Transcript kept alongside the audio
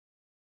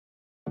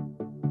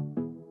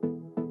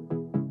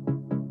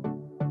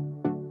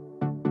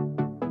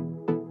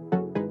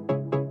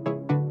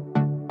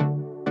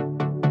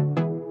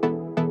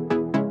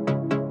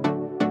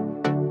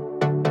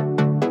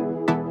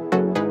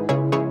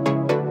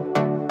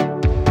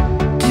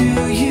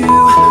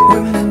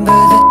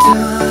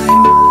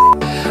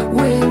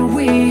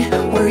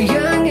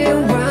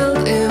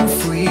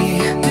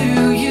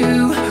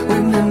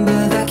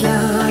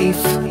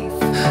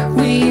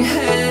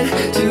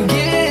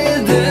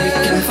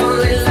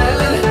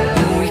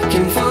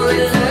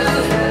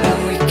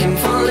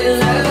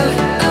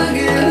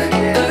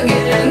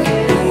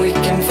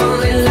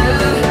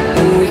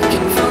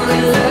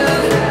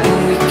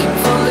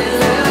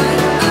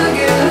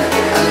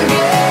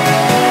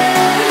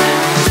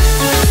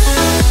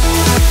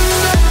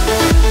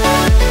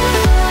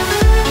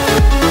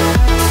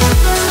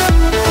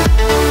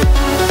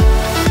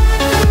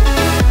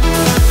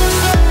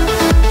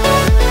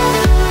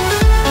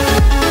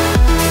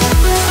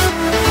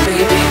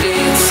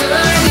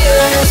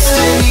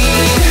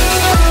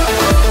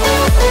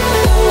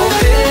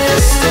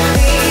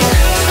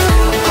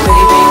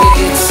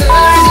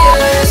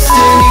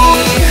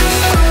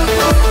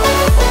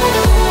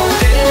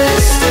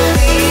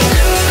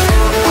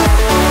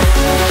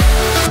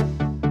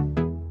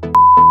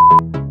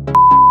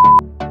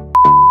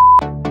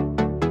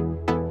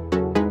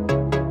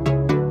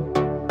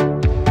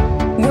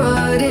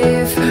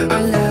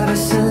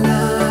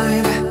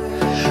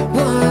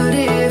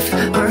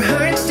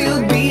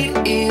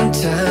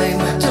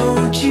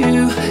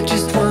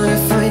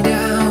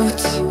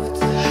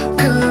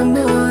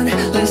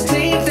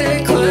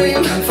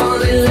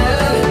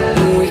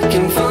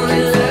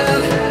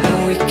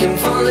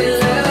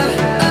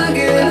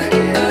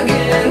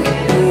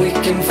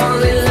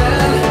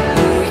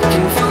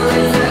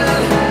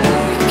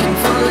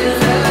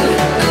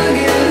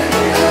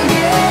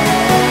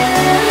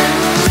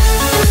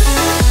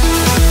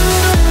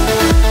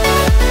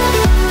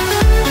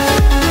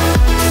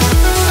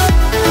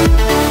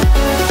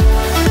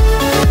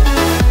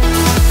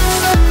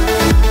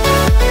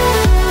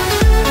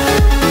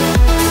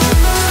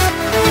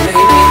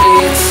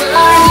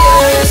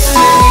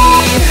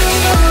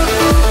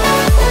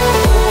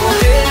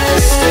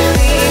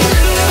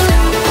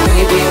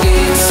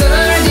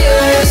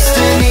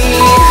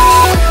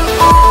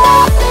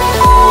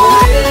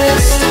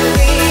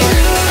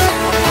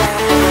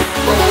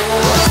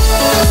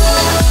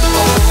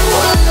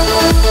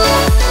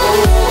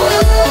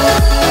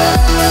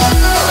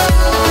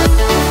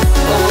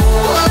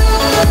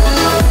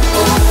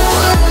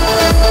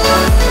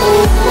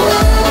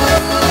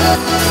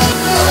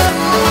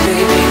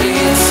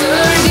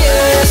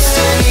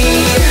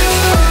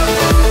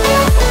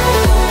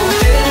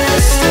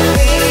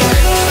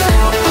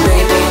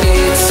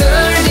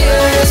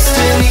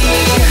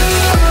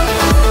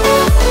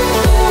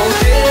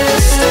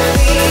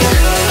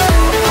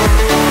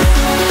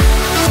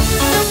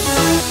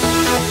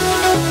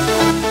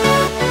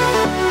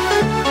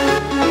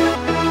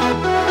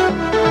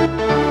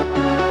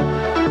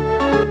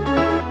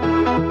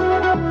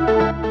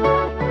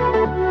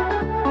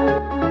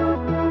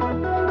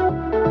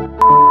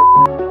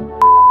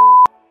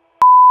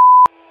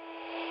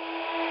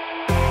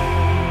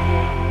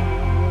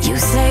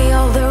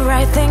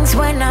nights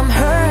when I'm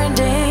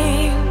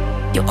hurting,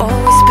 you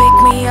always pick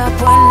me up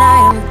when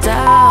I am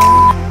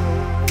down.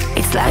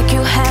 It's like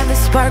you have a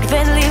spark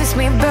that leaves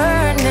me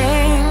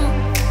burning.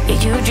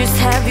 Yeah, you just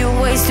have your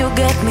ways to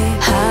get me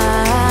high.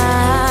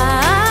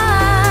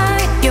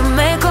 You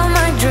make all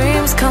my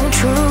dreams come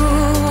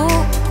true.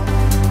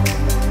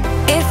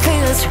 It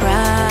feels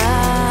right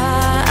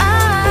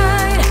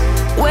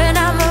when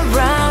I'm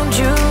around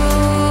you.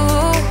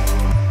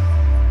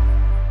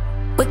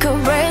 We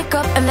could break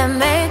up and then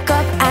make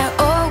up. I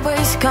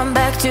always come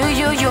back to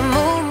you. You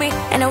move me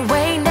in a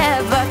way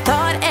never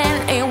thought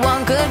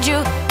anyone could.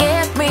 You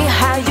get me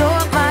high,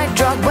 you're my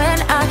drug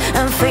when I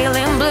am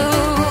feeling blue.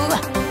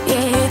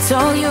 Yeah, it's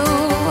all you,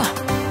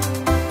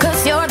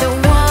 'cause you're the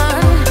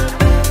one.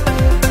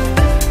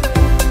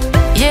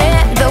 Yeah,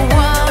 the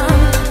one.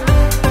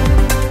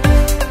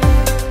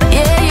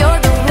 Yeah,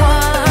 you're the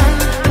one.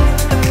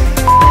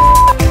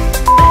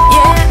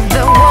 Yeah,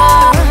 the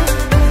one.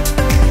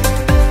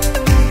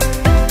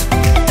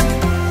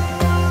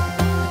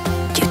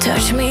 You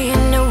touch me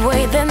in a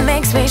way that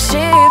makes me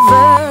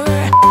shiver.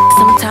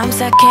 Sometimes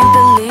I can't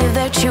believe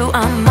that you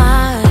are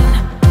mine.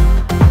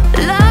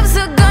 Love's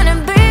a gonna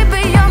be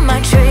beyond my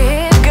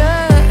trigger.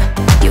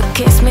 You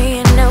kiss me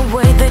in a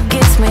way that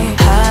gets me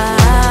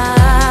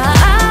high.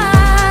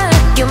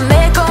 You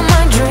make all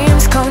my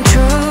dreams come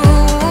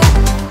true.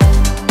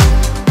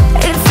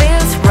 It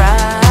feels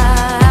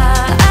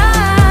right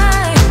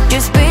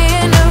just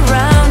being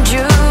around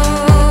you.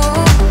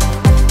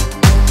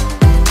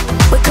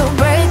 We could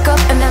break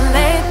up and then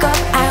make up.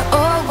 I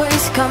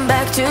always come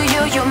back to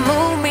you. You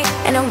move me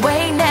in a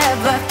way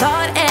never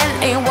thought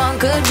anyone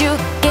could.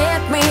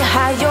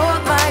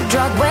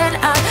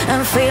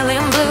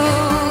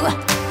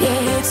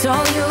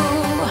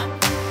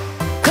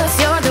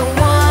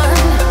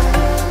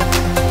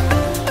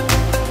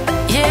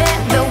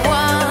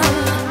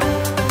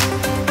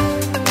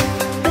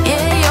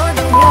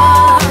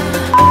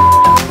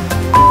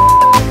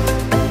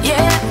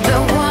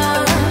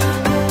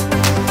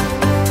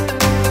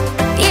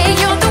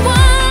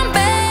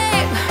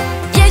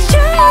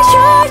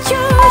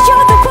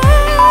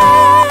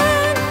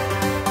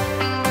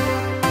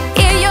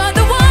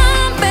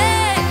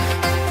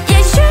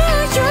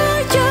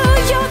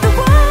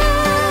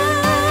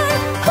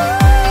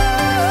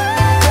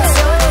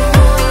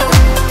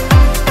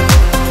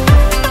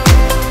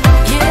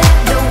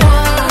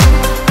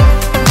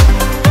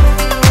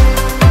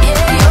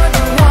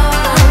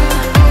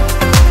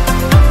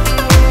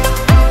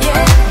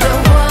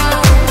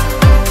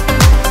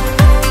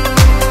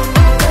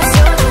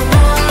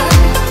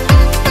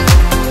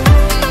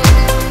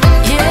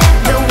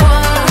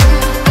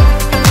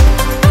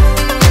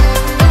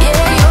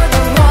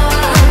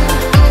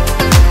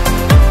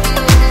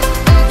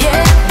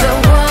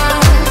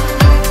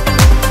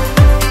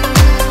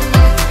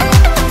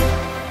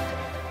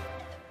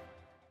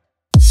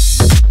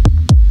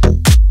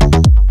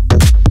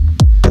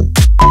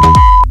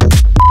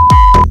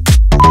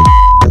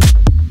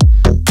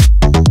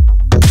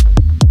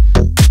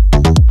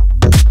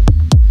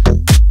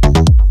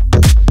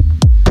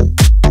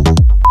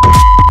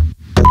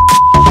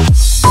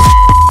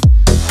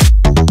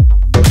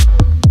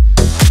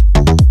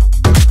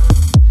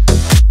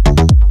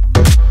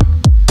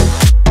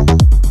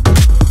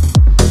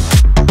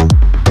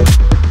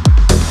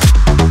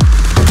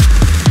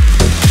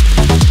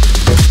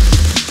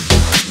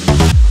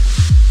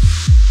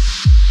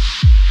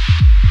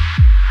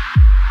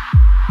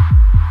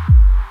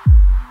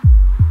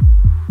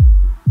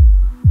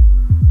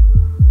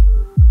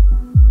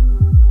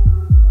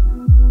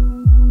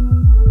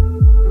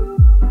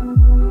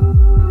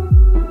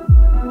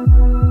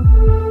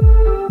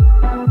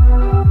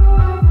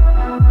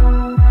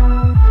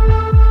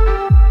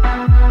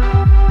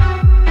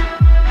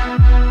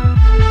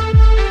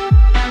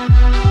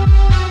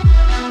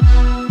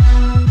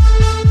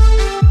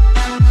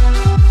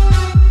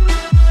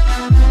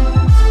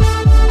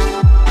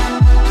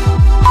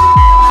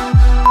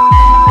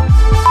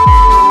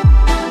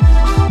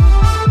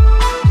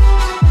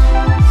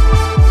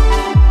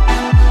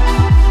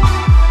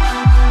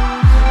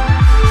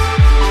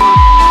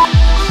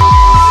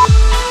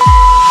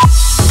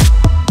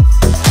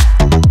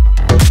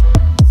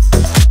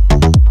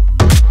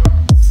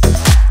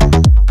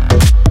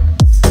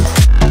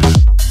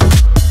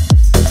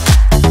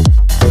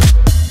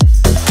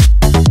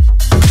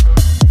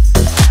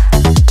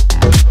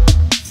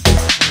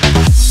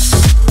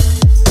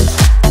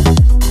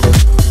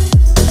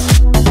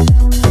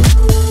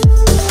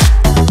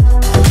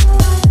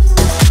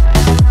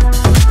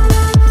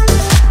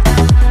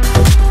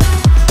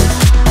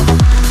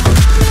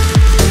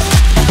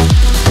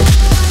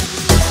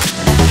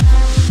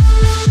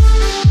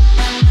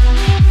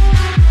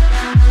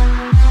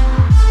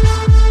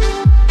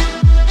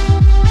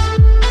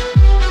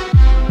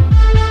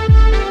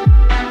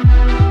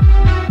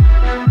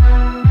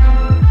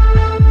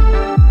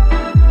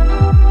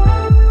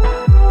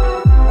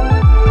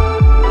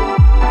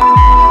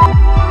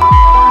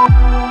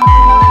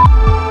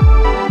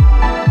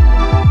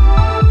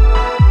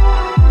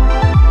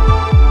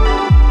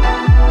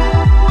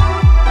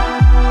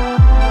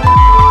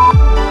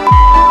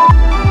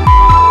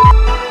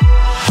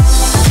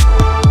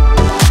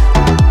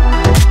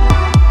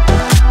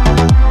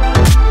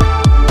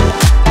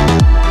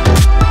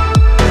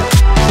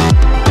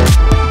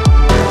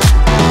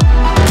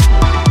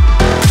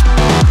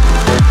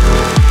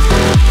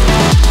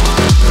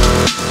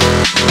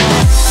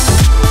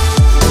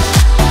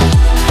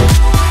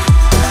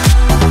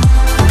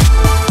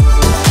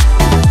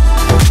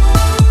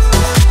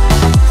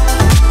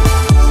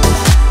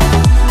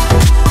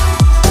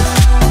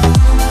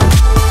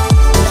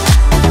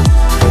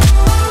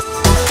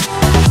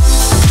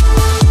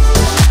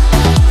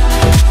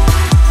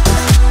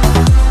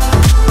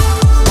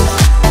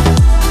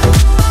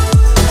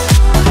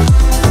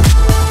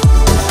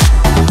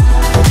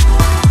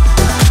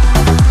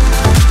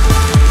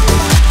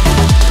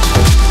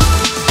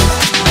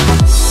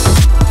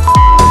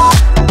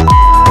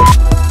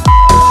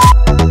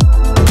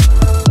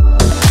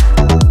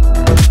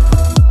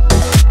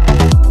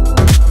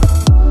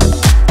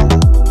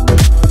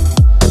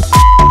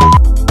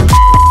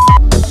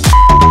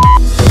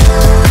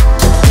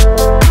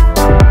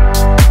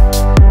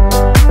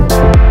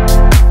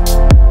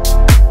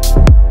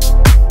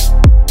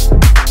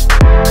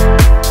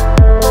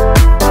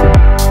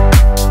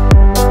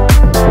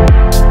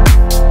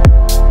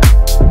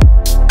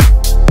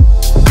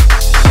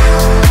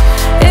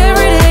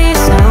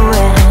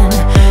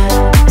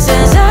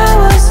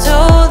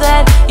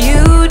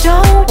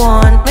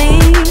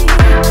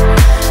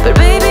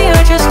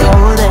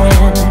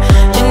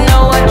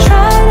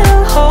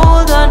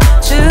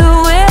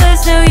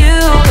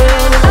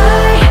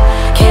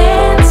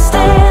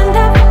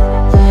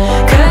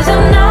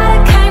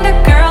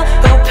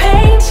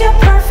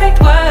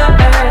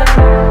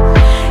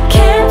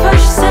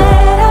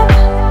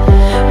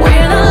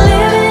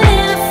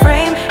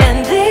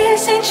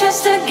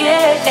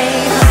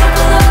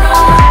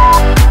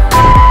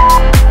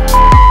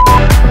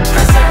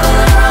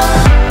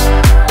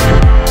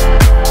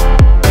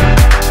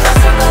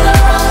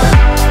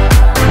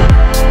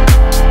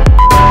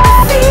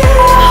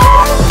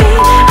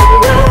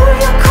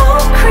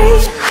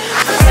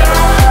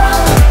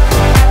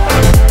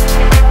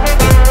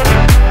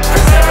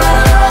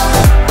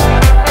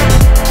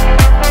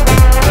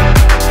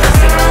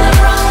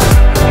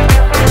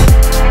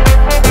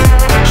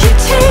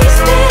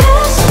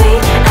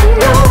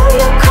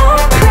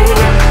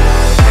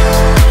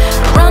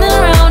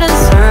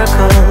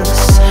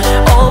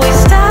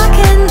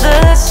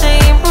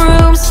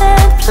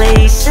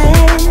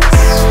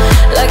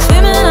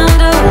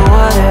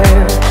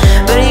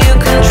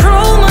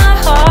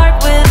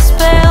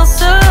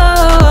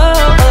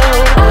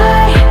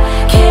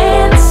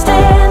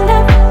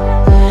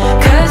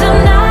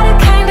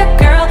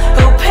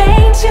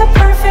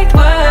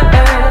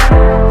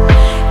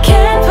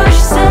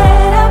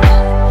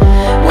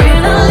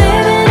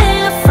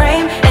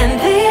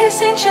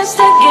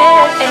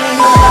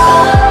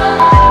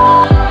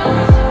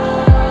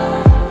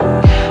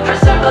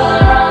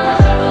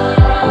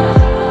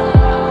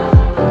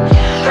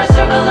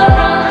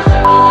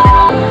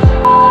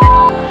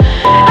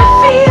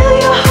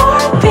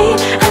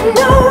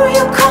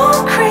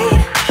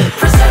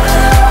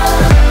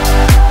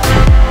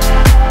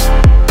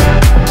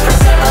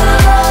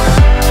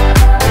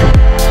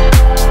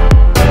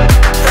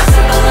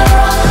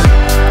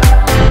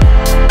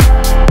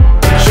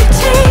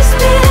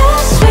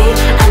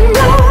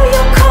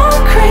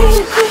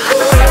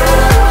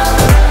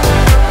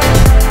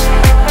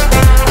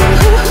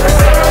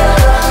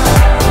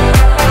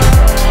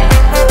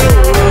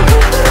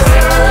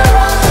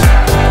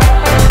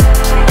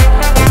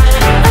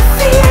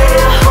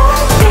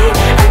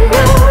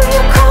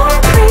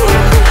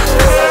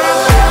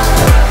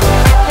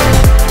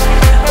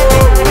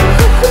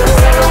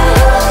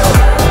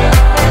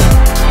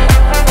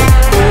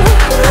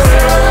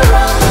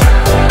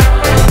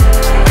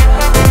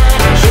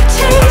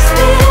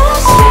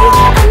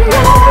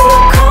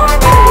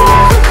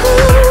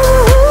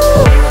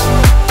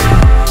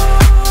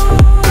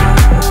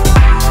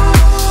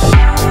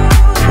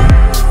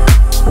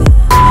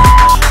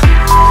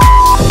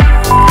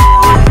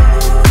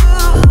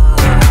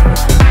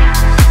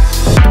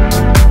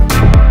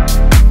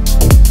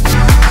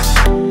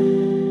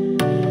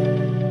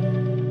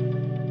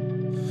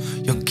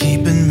 you're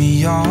keeping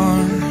me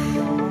on.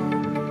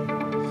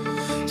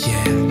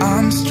 Yeah,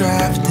 I'm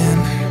strapped in,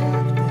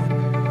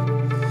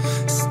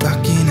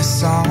 stuck in a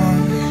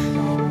song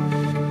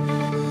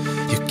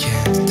you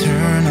can't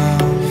turn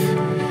off.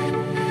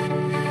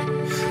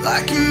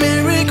 Like a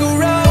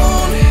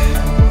merry-go-round,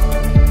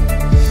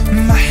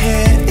 my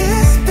head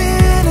is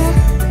spinning.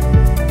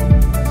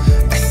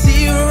 I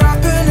see you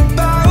rapping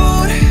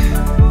about,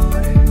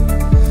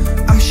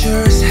 I'm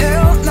sure as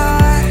hell not.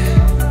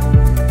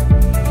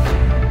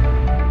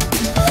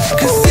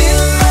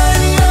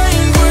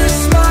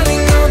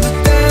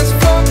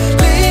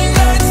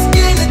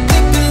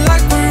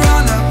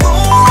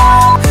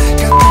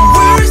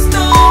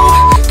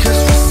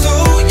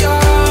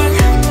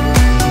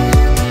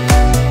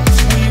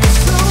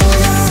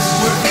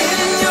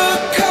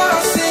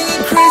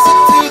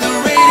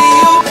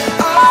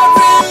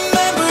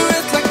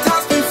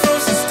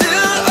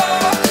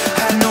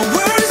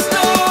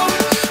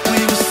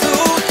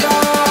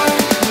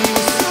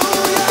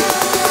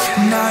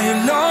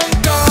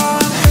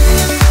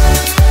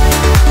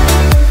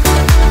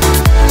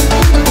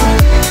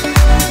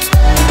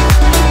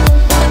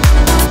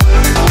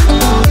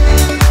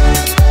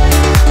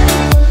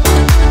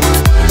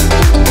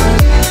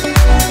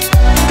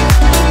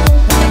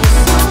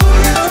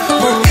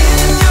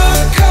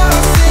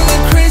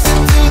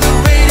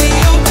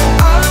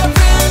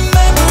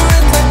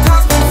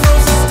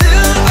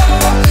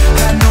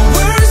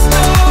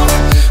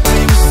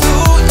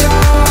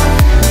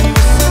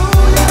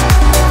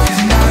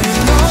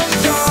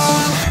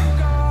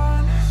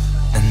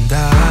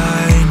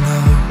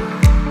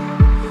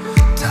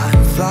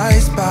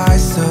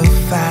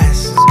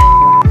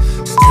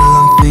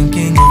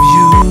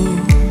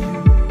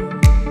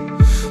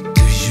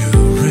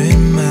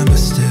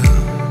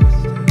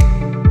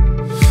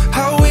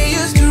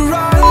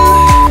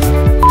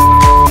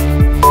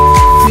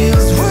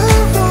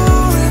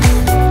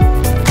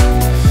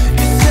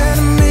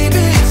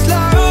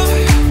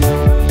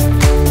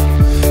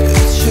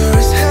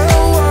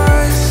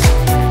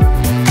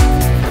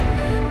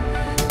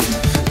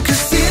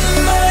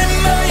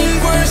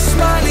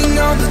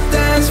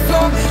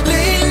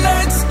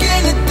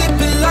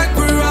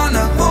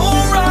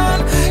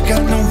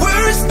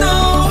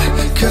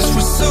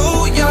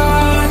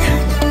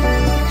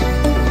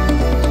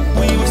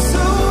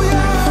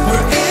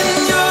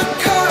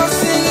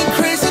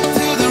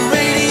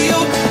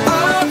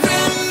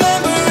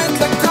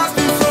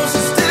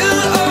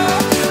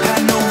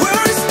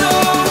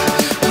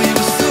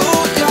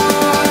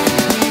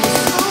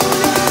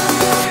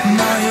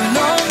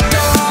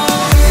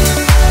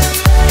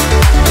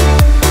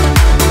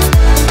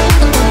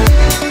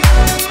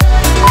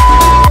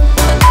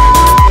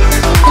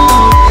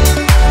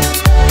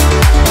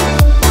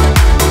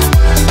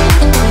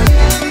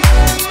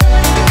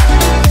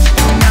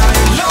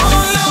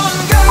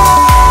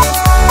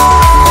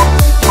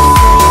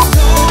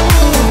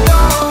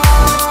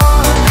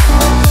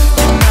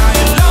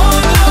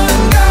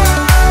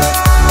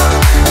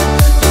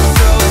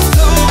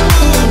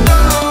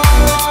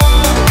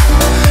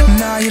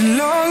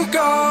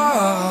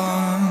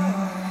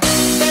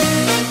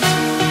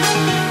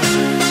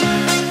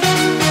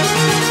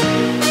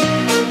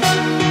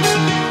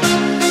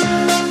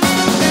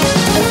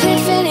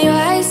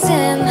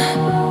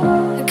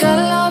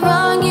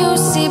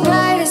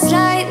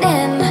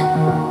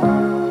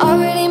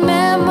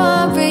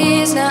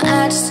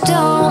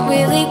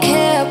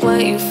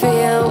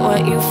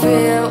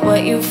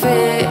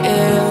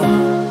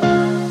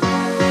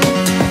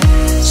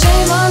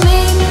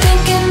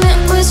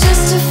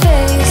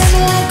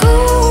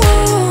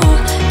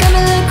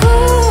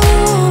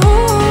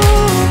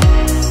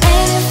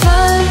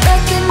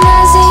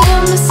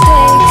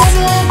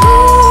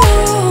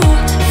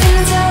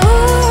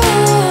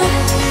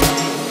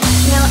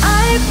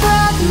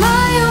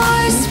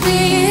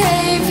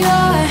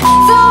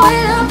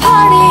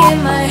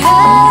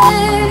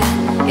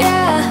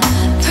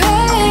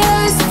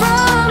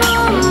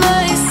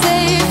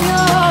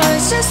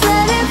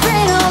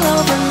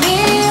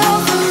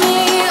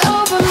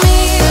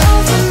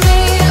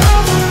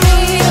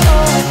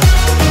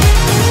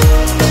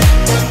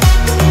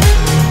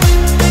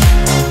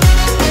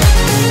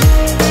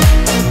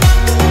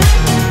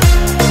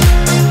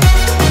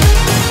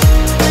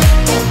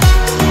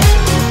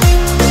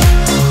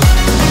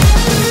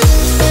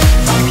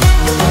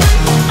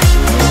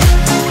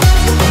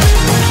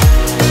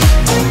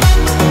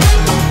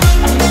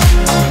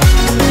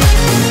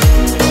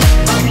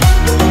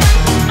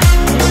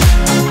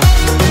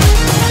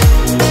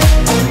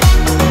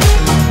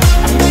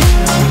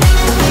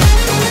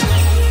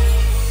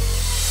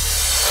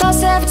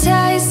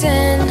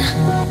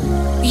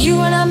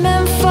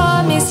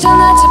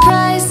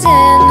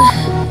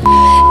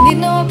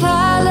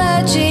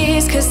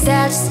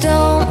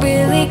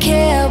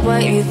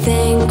 what you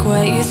think,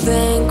 what you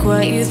think,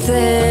 what you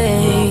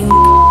think.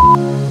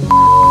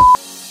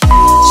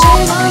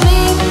 Shame on me,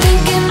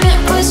 thinking it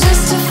was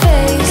just a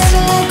phase. Got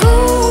me like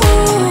ooh,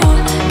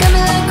 got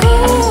me like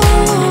ooh.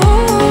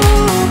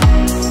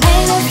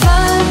 Ain't it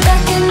fun?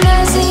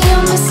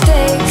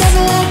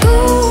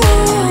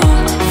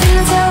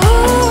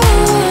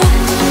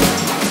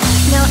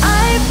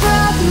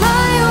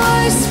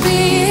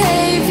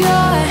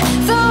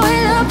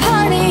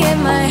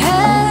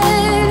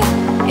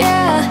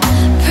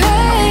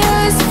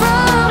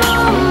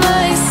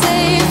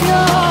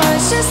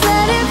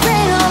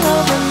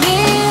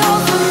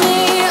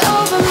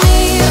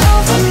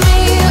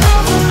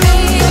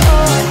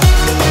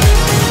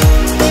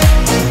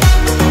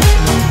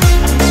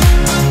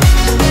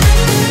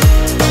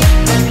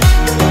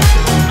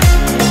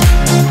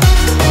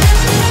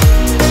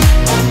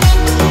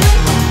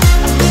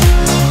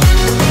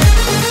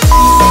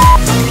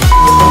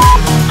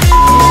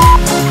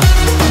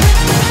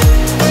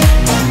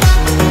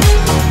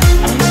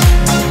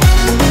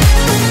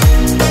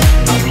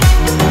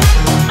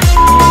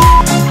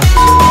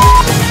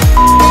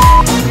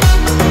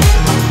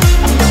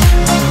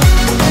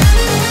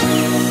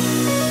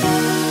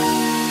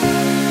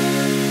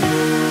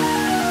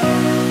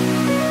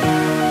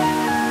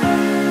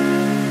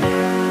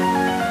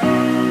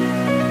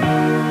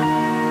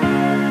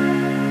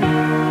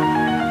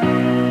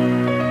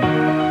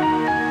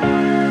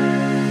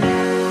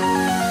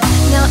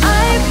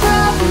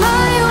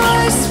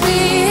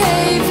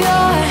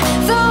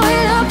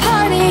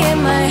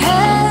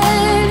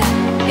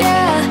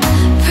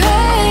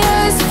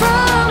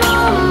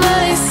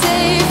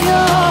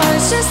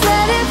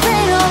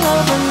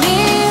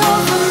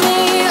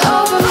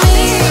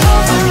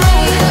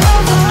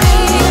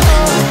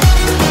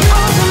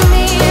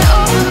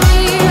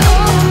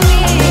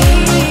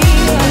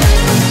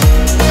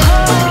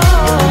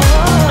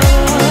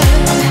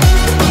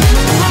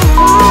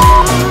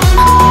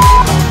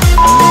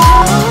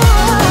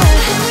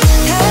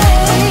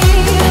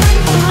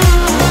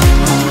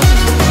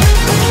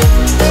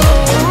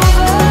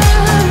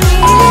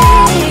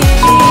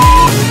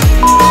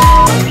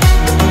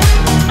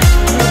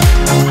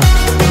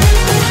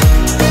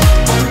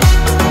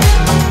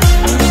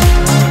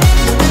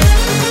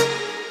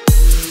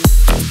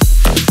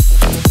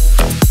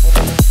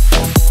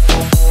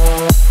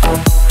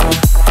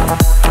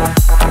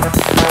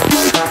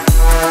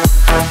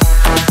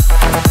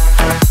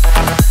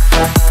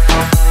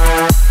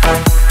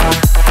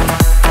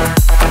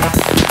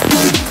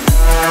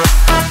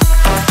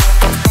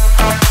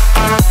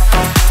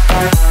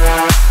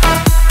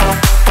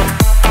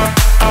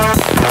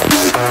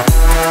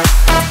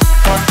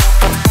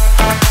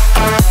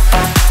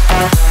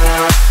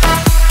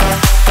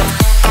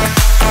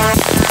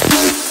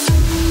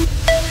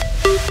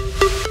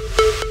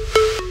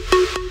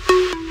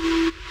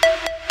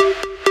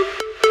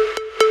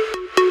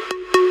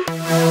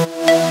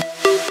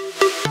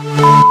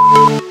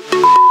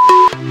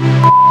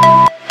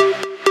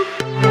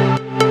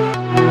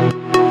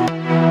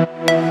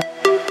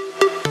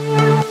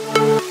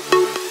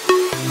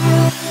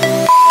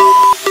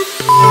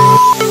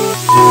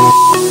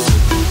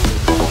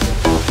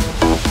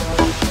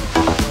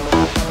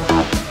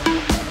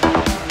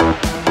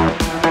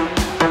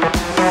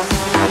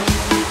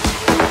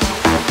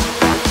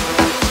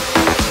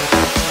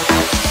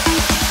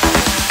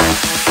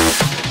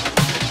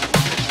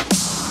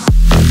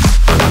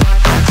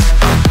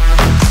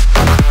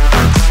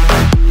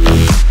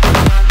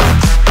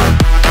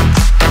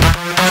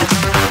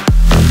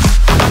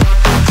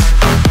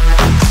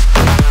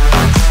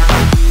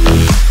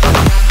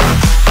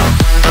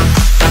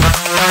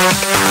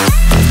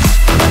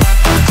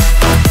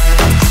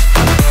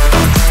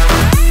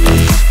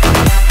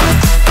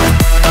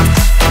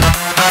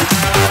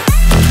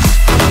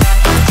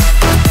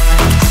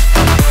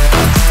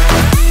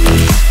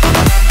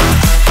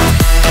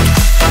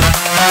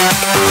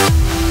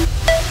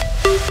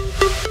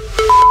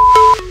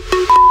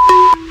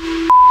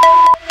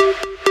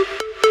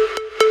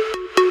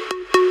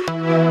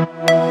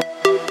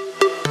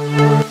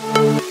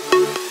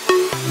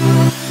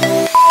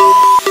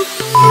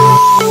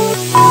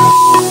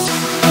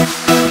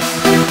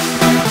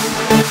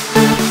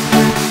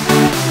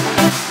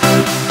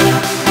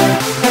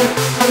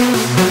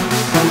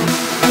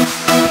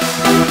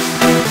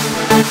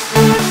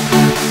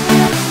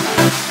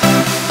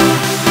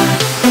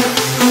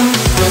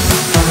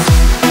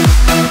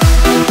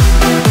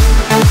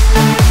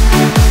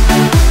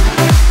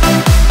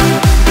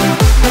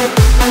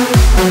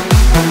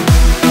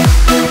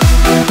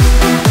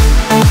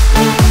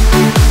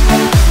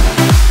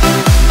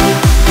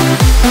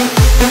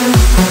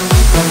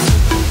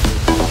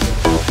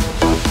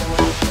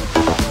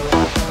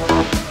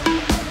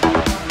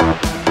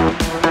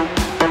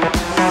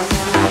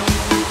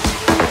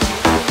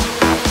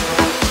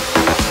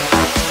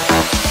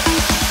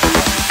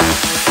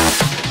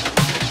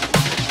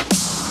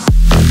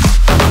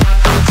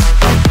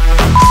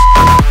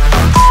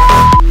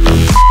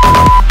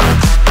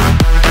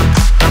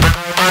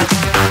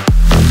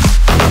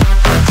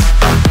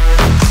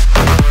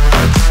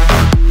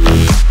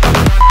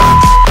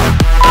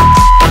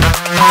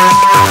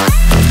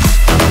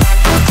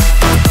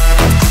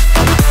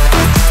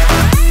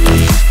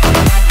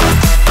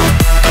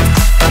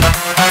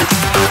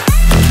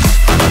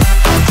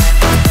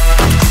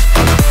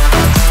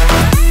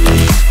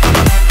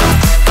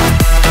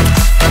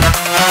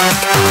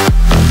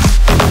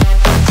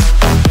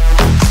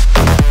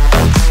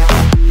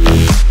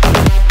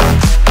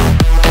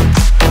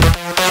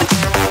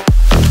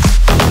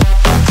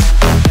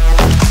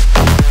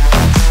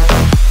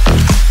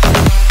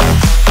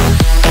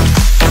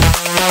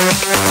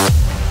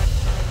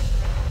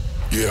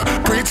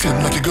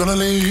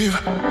 wanna leave.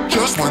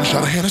 Just one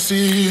shot of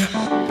Hennessy.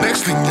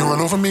 Next thing you're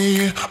all over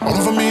me, all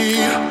over me.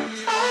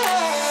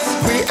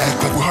 We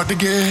act like we're hard to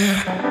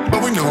get,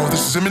 but we know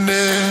this is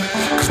imminent,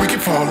 cause we keep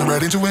falling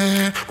right into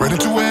it, right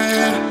into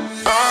it.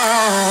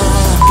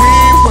 We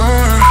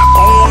were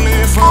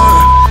only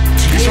fun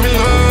till you show me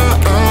love.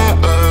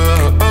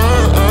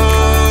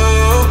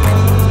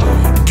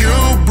 You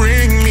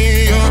bring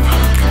me up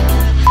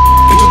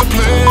into the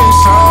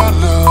place I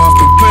love,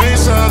 the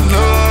place I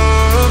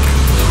love.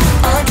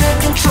 I can't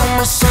control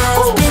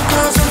myself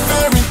because I'm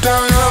very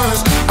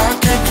dust. I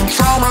can't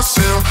control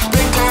myself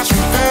because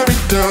I'm very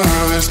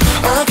dust.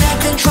 I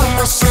can't control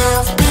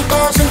myself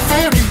because I'm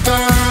very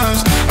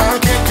dust. I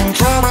can't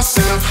control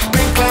myself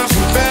because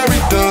I'm very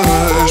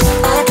dust.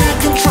 I can't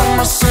control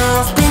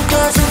myself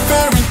because I'm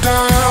very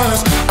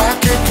dust. I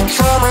can't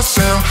control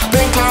myself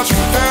because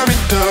I'm very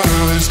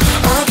dust.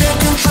 I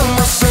can't control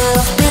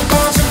myself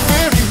because I'm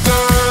very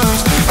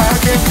dust. I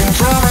can't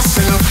control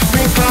myself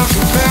because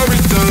I'm very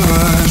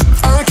dust.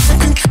 I can't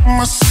control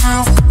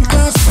myself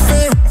because I'm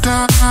very dust.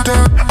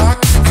 I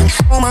can't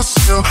control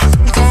myself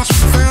because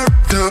I'm very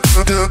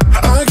dust.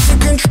 I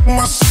can't control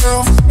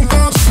myself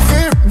because I'm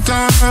very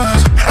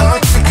dust. I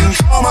can't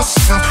control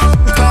myself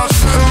because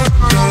I'm very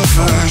dust.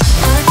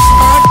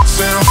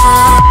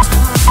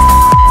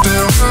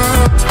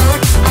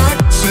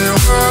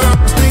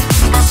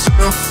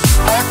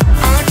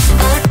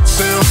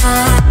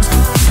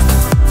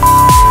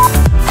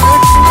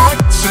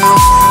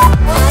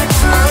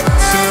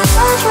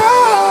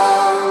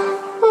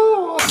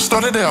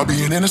 Started out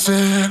being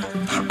innocent,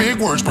 big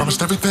words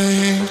promised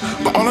everything,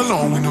 but all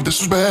along we knew this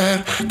was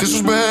bad, this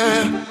was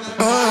bad.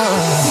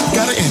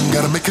 Gotta end,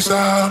 gotta make it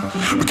stop.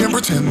 We can't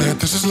pretend that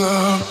this is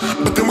love,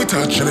 but then we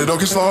touch and it all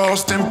gets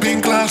lost in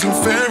pink clouds and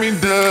fairy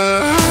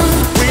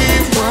dust. We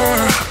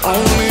were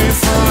only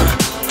fun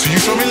till you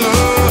show me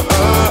love.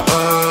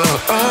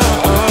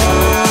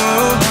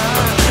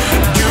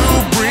 You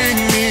bring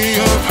me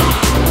up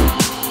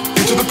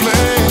into the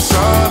place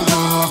I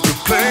love, the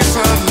place I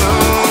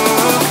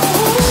love.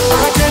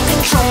 I can't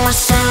control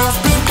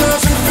myself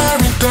because I'm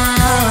very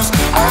dust.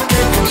 I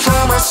can't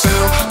control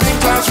myself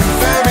because I'm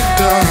very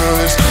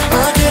dust.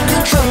 I can't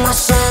control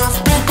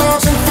myself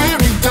because I'm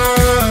very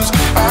dust.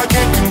 I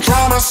can't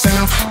control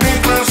myself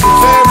because I'm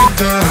very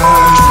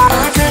dust. I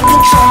can't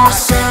control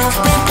myself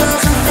because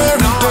I'm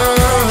very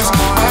dust.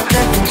 I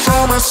can't control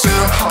myself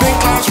because I'm very dust. I can't control myself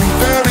because I'm very dust.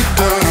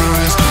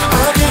 I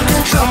can't control myself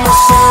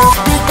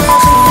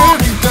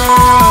because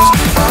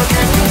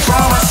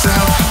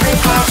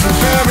I'm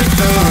very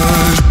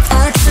dust. I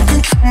can't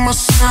control myself because I'm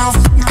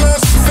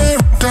very dust.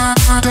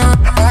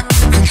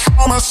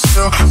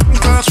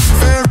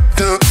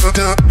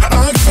 I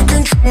can't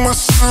control myself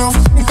because I'm very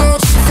dust. I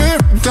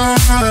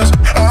can't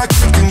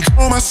control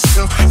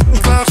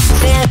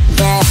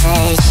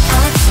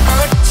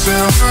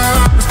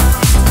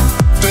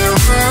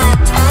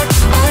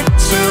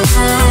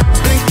myself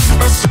because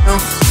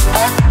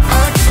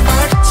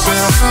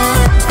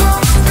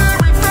I'm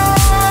very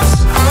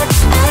dust. I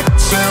can't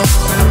control myself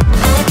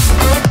because I'm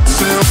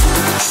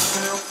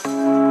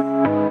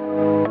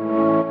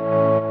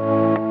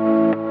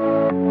very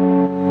dust.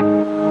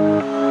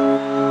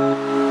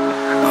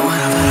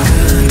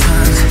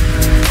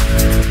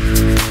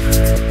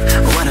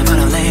 What about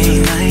a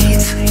late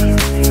night?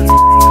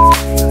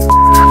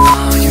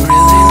 Are you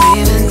really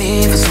leaving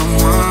me for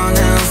someone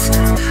else?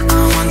 I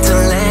want to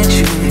let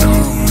you know.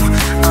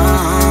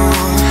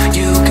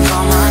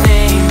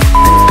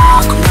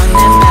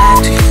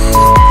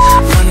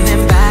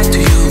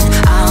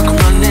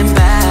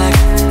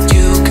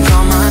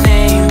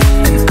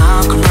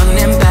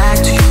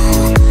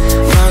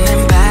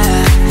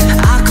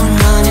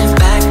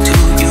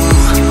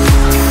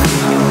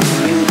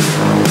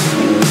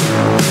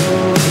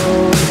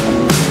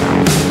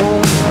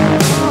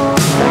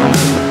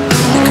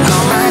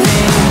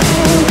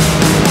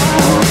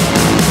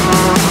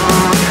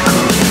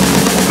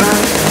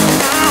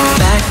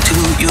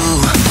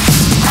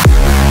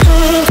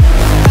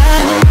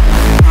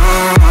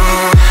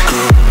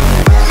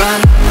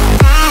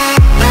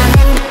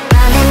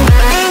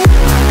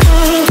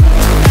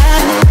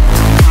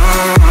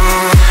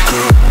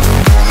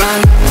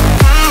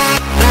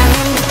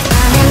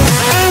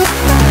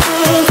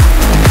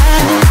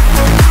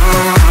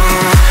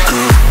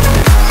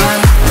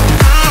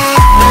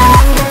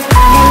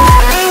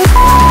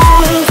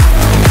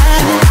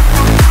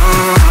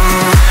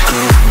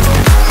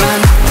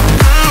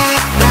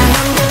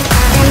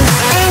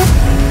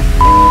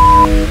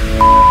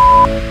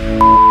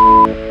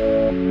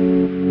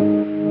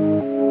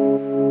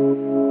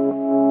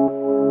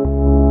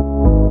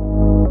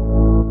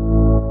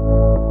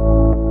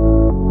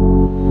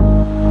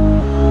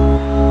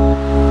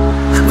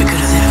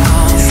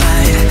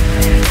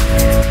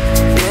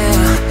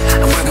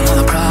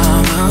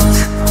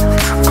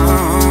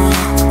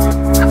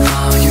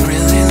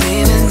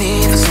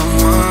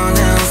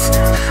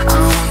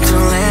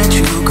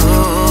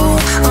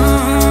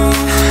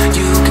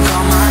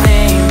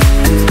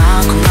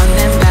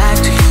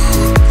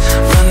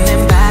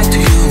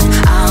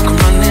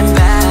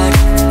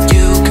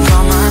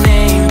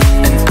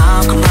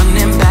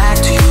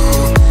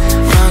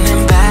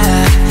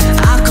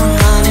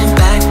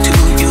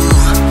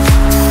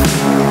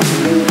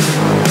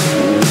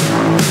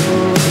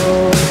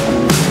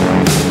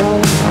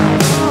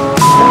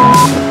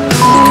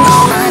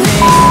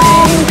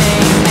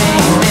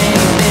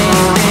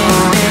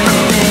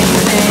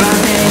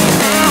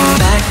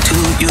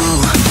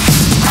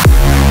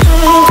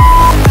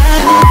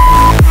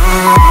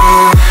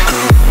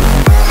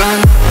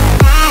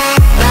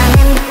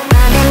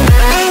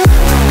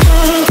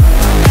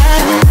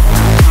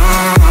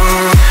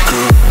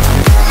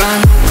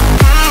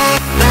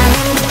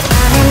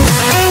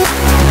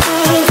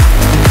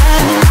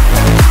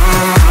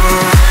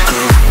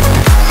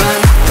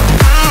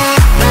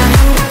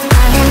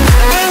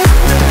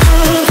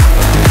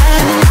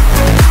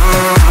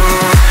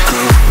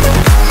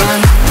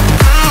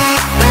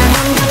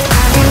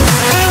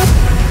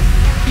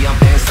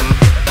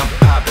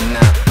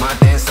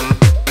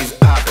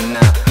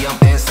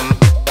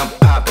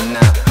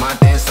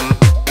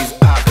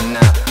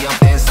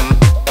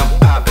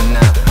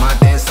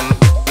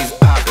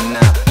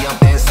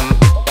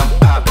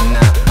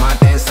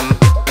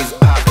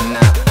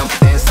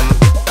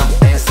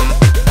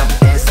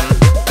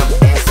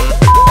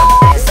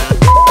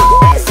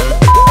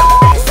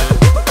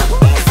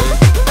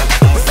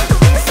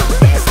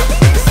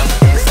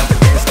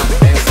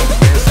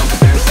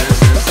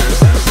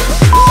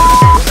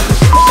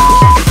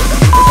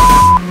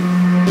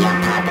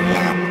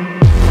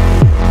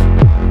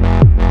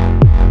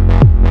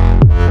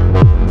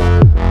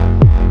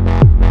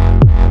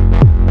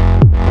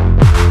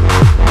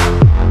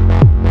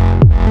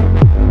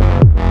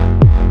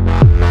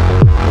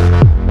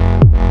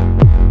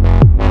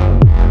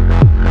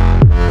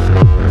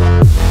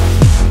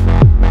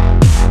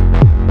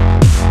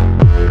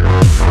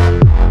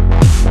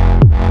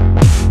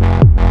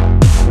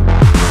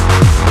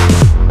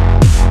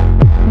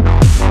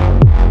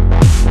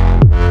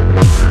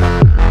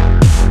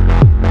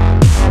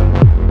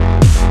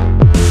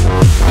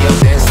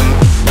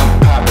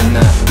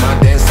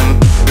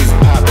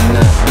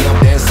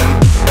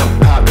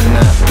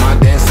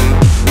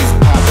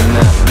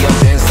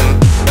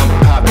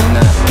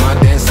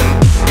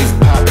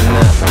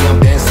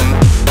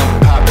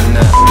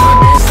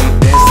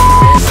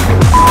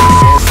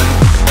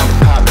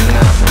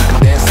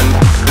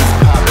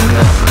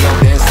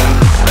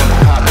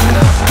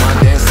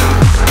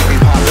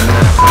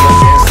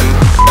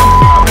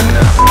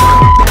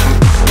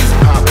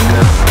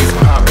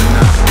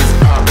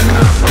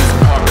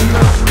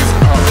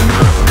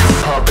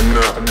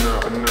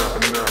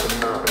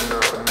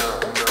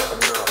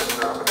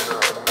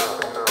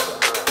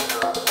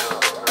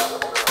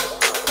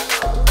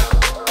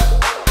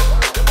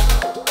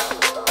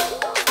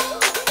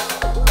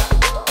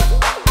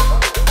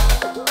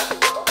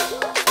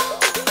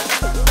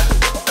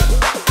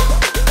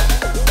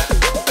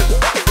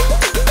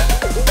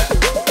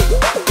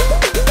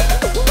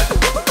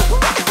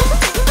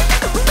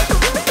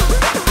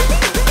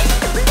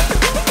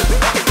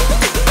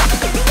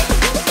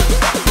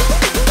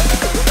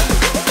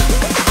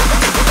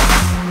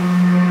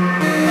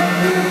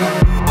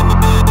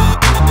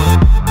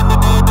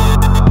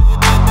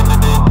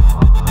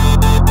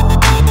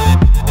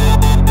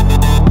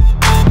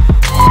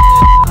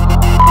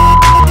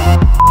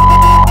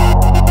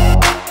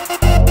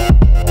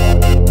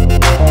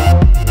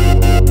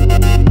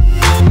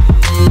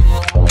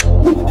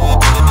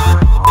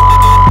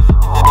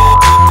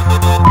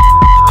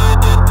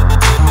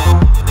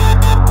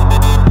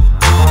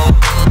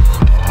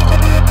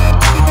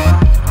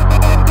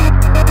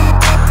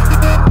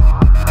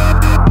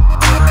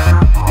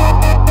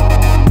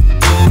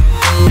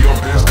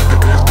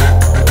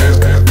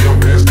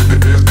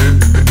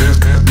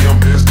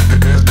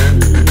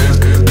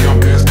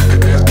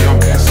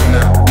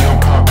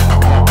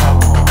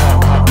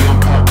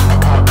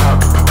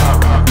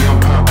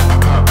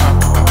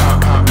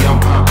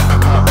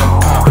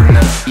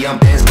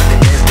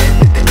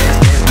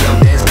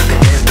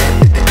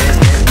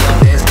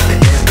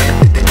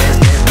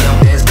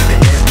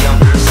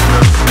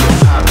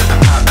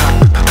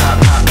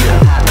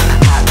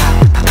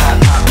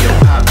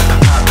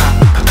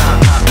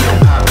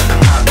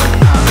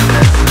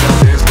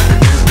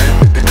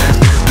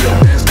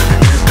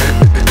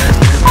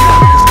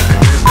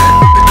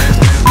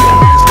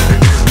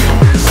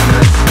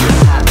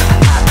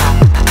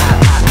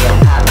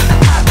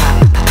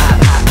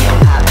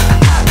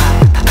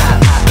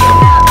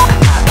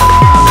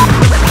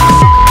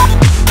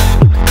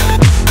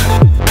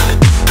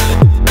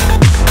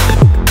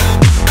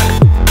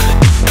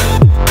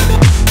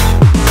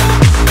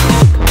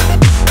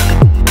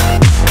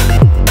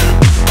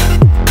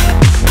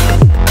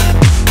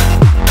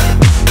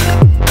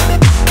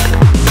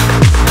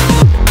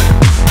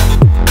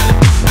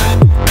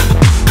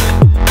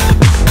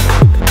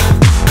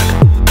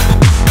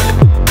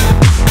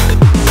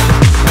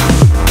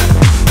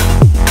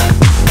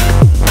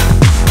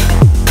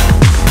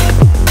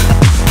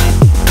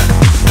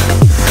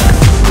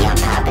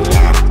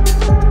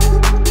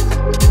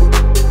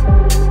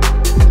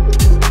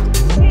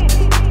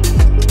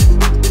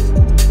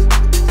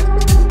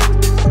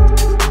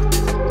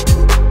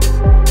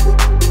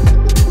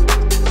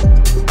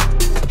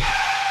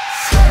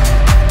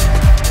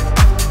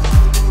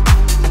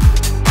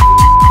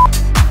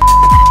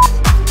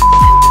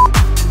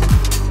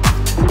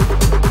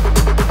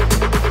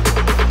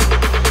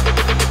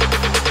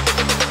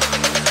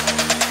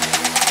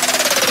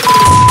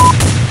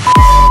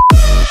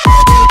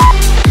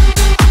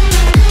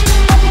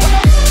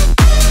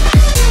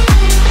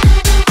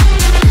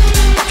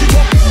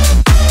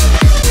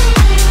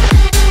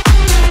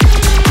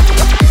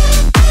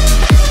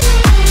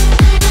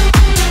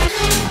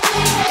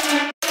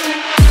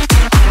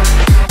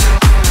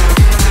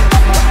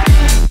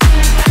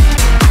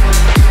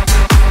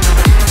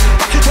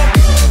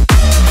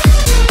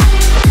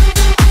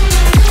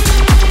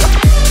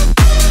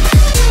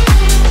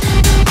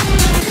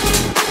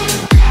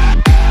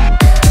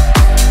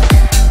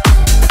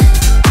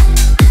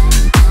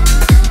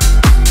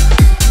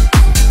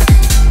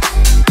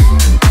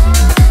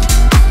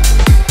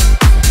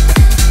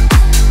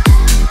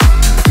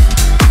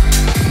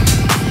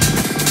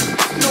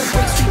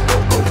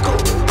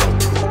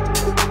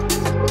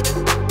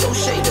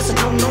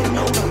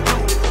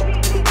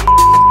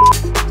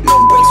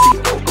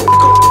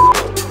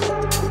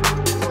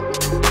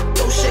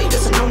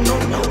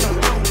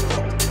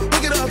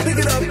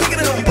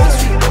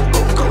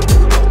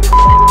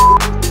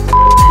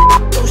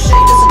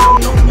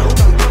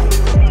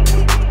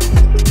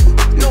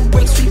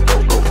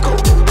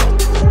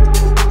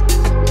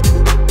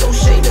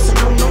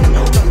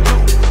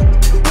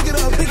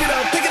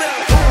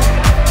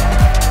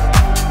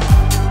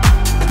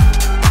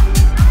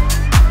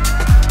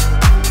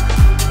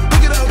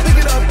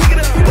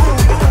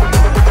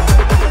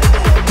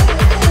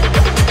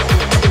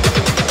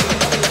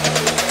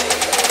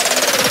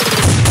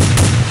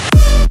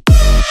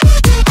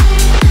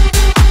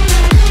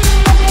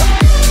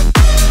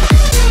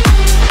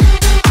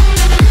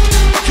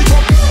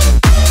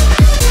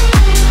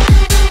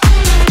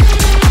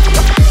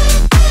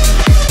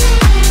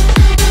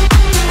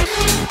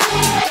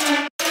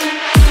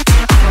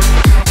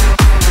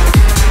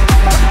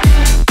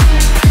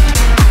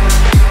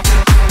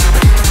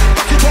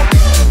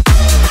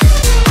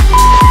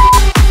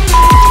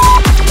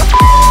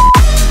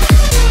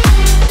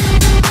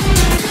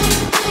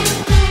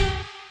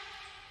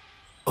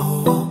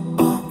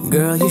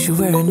 Girl, you should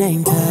wear a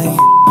name tag.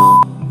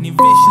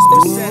 Vicious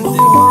presenting.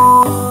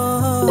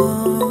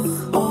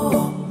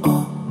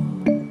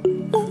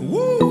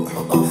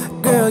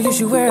 Girl, you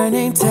should wear a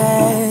name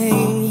tag.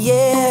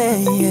 Yeah,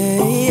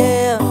 yeah,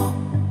 yeah.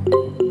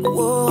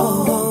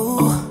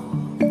 Whoa.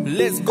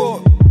 Let's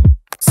go.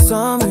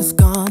 Summer's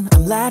gone,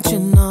 I'm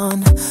latching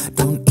on.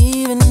 Don't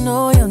even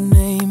know your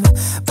name,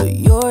 but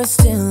you're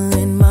still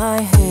in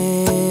my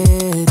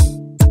head.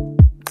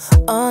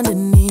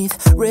 Underneath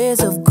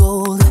rays of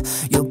gold,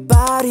 your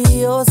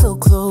body oh so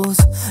close.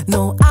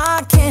 No,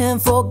 I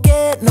can't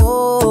forget,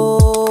 no.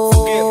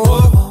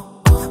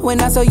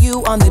 When I saw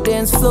you on the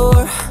dance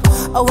floor,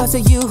 oh, I saw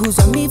you who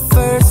saw me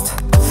first.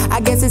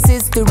 I guess it's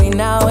history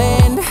now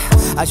and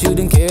I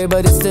shouldn't care,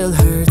 but it still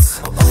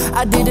hurts.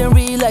 I didn't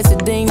realize the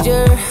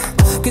danger,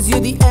 cause you're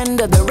the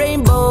end of the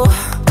rainbow.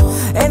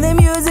 And the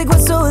music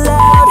was so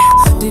loud,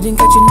 didn't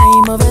catch your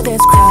name over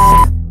this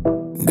crowd.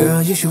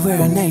 Girl, you should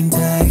wear a name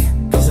tag,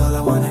 cause all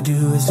I wanna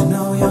do is to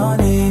know your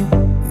name.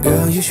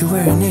 Girl, you should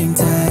wear a name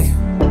tag,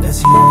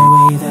 that's the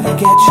only way that I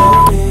get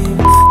your name.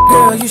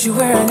 Girl, you should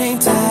wear a name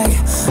tag,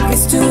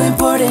 it's too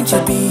important,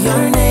 should be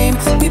your name.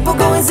 People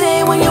go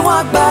insane when you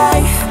walk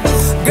by.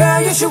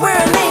 Girl, you should wear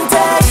a name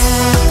tag.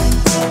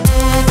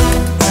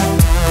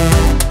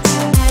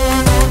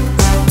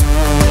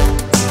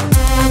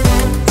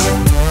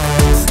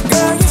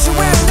 Girl, you should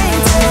wear a name tag. Girl, you should wear a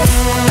name tag.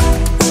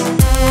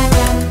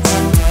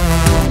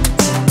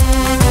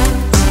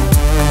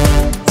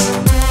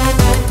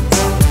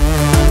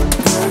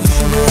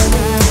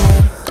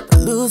 I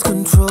lose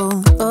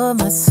control of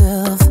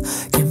myself,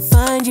 can't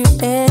find you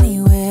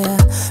anywhere.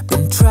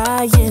 Been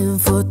trying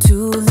for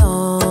too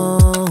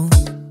long.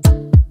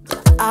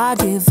 I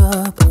give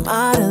up, I'm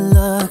out of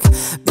luck.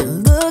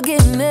 Been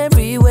looking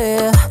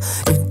everywhere,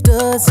 it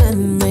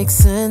doesn't make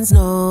sense,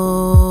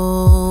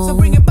 no. So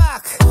bring it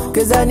back.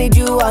 Cause I need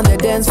you on the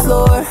dance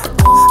floor.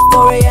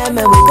 4 AM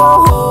and we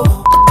go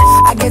home.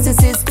 I guess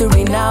it's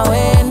history now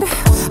and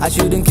I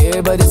shouldn't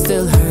care, but it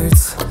still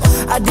hurts.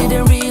 I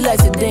didn't realize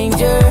the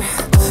danger,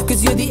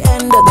 cause you're the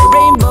end of the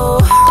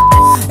rainbow.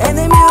 And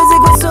the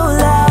music was so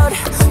loud,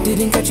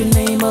 didn't catch your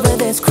name over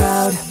this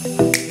crowd.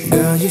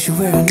 Girl, you should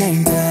wear a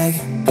name tag,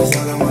 cause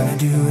all I wanna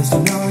do is to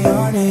know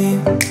your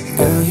name.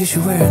 Girl, you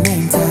should wear a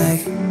name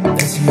tag,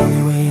 that's the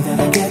only way that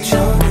I get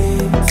your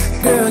name.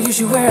 Girl, you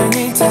should wear a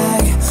name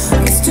tag,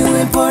 it's too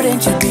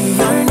important, should be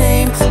your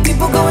name.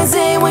 People go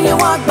insane when you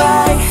walk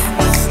by.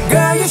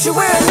 Girl, you should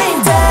wear a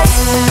name tag.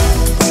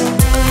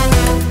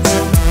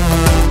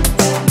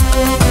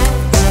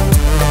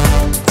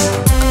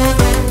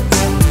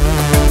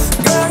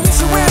 Girl, you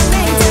should wear a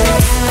name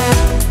tag.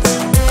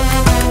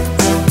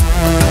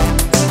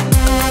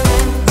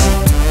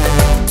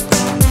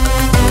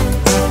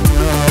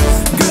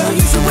 Girl,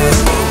 you should wear a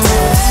name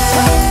tag.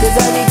 Cause I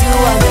need you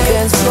on the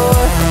dance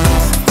floor.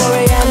 4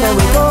 AM and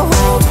we go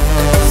home.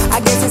 I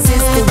guess it's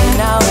history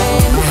now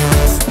and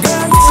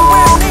girl, you should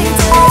wear a name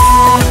tag.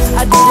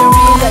 I didn't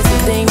realize the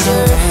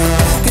danger,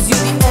 cause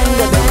you're the end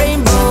of the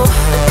rainbow.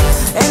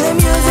 And the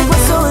music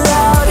was so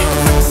loud.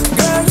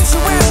 Girl, you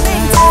should wear a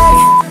name tag.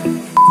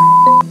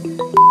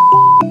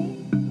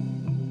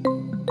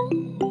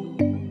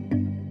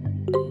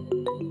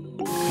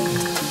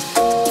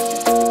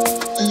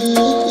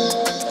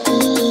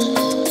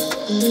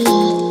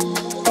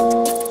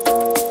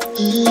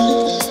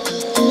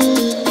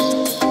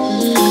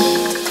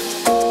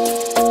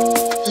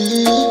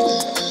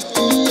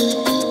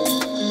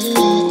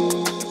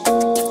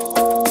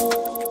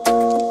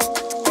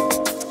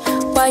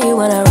 Why you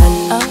wanna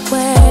run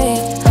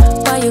away?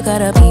 Why you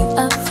gotta be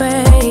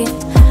afraid?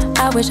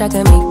 I wish I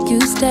could make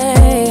you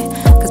stay,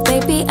 cause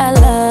baby I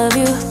love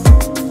you.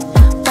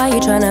 Why you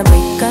tryna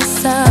break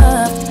us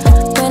up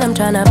when I'm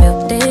tryna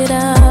build it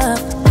up?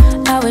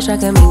 I wish I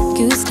could make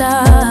you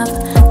stop,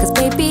 cause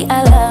baby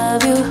I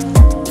love you.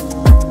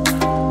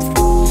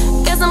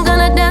 Guess I'm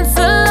gonna dance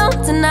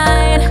alone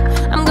tonight.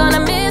 I'm gonna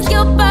miss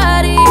your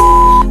body.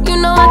 You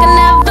know I can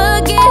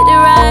never get it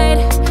right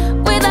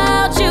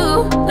without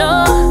you,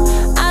 no.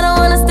 I don't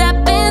wanna step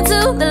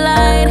into the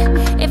light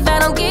if I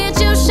don't get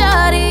you,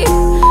 shawty.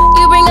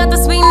 You bring out the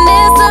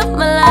sweetness of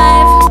my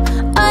life,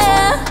 oh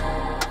yeah.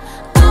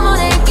 Come on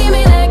and give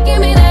me that, give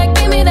me that,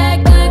 give me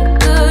that good,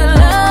 good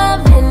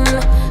loving.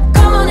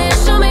 Come on and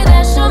show me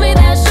that, show me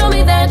that, show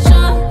me that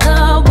you're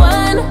the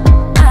one.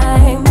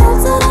 I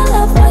move to the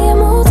left while you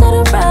move to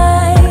the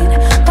right.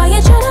 While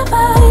you tryna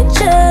fight,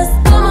 just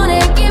come on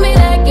and give me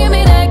that, give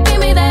me that, give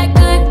me that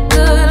good,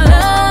 good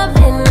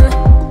loving.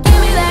 Give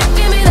me that,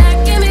 give me that,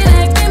 give me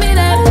that, give me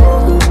that.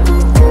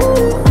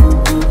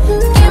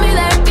 Give me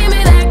that, give me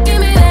that, give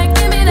me that,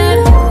 give me that.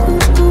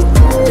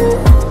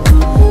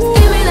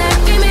 Give me that,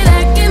 give me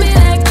that, give me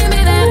that, give me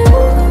that.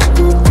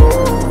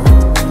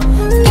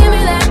 Give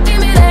me that, give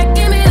me that,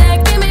 give me that,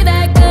 give me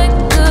that good,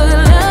 good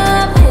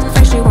loving.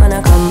 First you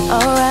wanna come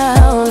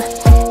around,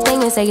 then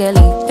you say you're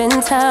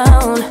leaving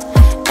town.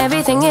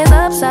 Everything is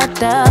upside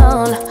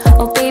down.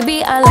 Oh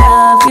baby, I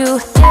love you,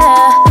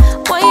 yeah.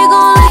 Why you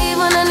gon' leave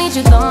when I need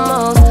you the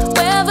most?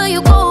 Wherever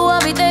you go,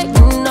 I'll be there,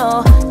 you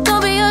know.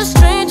 Don't be a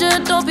stranger,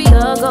 don't be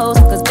a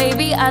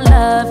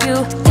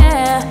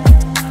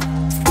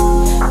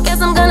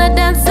gonna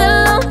dance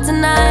alone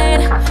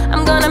tonight.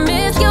 I'm gonna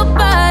miss your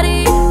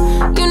body.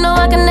 You know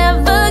I can